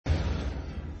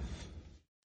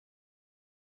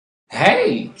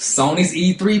Hey, Sony's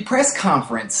E3 press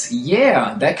conference.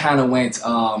 Yeah, that kind of went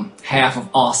half of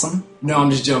awesome. No,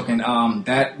 I'm just joking.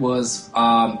 That was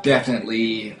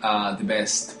definitely the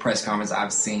best press conference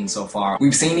I've seen so far.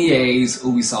 We've seen EA's,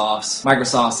 Ubisoft's,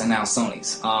 Microsoft's, and now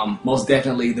Sony's. Most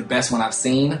definitely the best one I've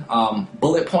seen.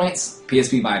 Bullet points,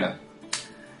 PSP Vita.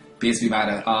 PSP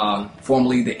Vita,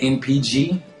 formerly the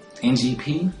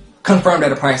NGP. Confirmed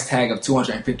at a price tag of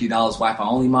 $250 Wi-Fi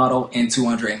only model and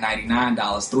 $299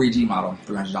 3G model,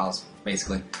 $300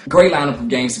 basically. Great lineup of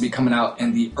games to be coming out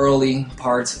in the early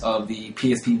parts of the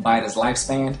PSP Vita's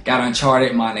lifespan. Got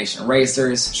Uncharted, My Nation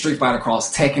Racers, Street Fighter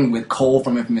Cross Tekken with Cole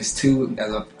from Infamous 2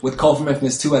 as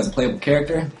a playable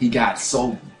character. He got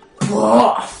so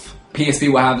buff.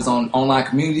 PSP will have its own online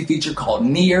community feature called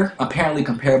Near, apparently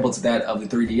comparable to that of the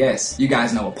 3DS. You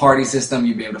guys know a party system,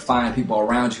 you'll be able to find people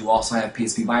around you who also have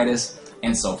PSP Vitas,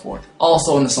 and so forth.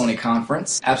 Also in the Sony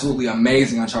conference, absolutely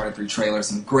amazing Uncharted 3 trailer,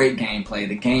 some great gameplay.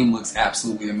 The game looks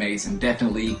absolutely amazing,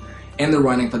 definitely in the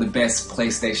running for the best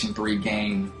PlayStation 3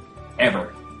 game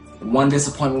ever. One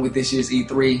disappointment with this year's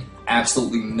E3,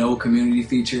 absolutely no community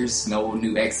features, no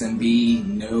new XMB,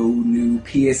 no new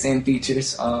PSN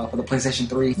features for the PlayStation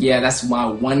 3. Yeah, that's my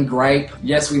one gripe.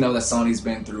 Yes, we know that Sony's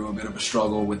been through a bit of a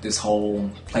struggle with this whole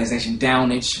PlayStation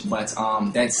downage, but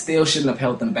that still shouldn't have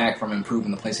held them back from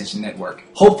improving the PlayStation Network.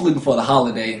 Hopefully before the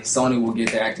holiday, Sony will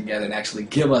get their act together and actually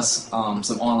give us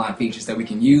some online features that we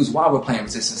can use while we're playing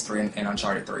Resistance 3 and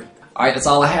Uncharted 3. Alright, that's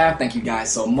all I have. Thank you guys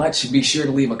so much. Be sure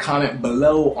to leave a comment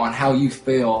below on how you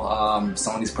feel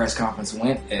Sony's press conference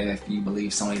went. If you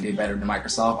believe Sony did better than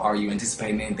Microsoft, are you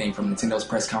anticipating anything from Nintendo's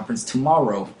press conference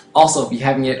tomorrow? Also, if you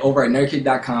haven't yet, over at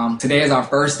nerdkick.com, today is our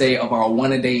first day of our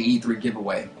one-a-day E3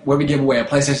 giveaway, where we give away a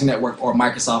PlayStation Network or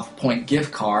Microsoft Point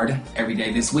gift card every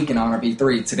day this week in honor of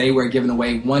E3. Today we're giving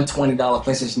away one $20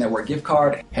 PlayStation Network gift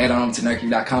card. Head on over to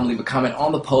nerdkick.com, leave a comment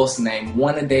on the post named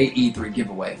one-a-day E3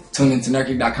 giveaway. Tune in to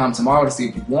nerdkick.com tomorrow to see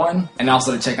if you won, and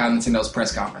also to check out Nintendo's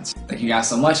press conference. Thank you guys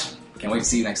so much. Can't wait to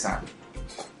see you next time.